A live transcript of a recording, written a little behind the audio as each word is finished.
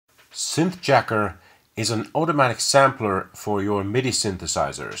SynthJacker is an automatic sampler for your MIDI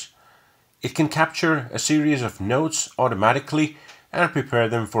synthesizers. It can capture a series of notes automatically and prepare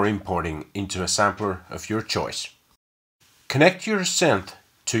them for importing into a sampler of your choice. Connect your synth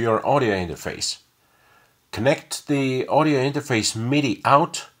to your audio interface. Connect the audio interface MIDI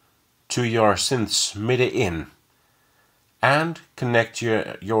out to your synth's MIDI in. And connect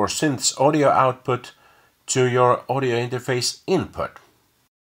your synth's audio output to your audio interface input.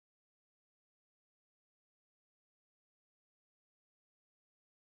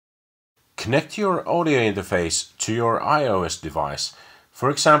 Connect your audio interface to your iOS device,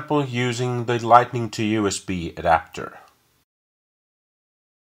 for example using the Lightning to USB adapter.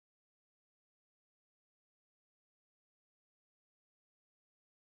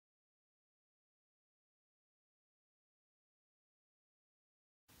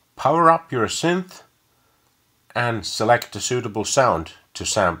 Power up your synth and select a suitable sound to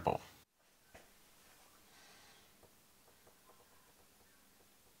sample.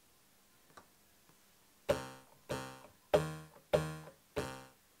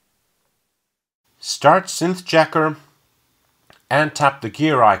 Start SynthJacker and tap the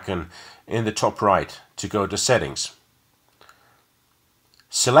gear icon in the top right to go to Settings.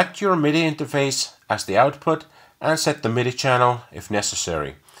 Select your MIDI interface as the output and set the MIDI channel if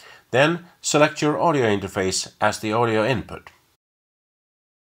necessary. Then select your audio interface as the audio input.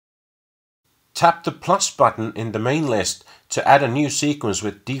 Tap the plus button in the main list to add a new sequence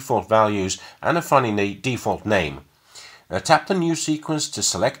with default values and a funny default name. Tap the new sequence to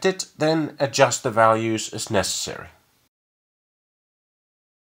select it, then adjust the values as necessary.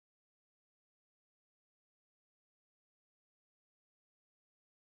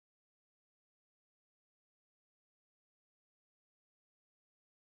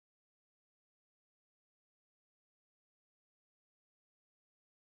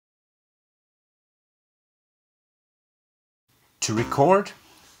 To record,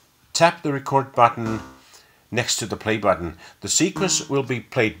 tap the record button next to the play button. The sequence will be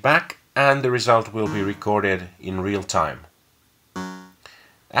played back and the result will be recorded in real time.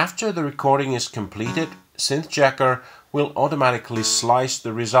 After the recording is completed, SynthJacker will automatically slice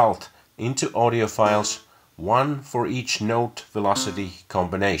the result into audio files, one for each note velocity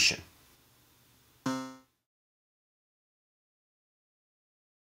combination.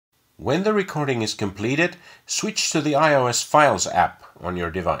 When the recording is completed, switch to the iOS Files app on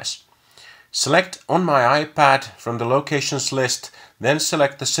your device. Select On My iPad from the Locations list, then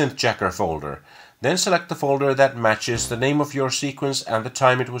select the SynthJacker folder. Then select the folder that matches the name of your sequence and the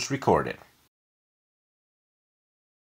time it was recorded.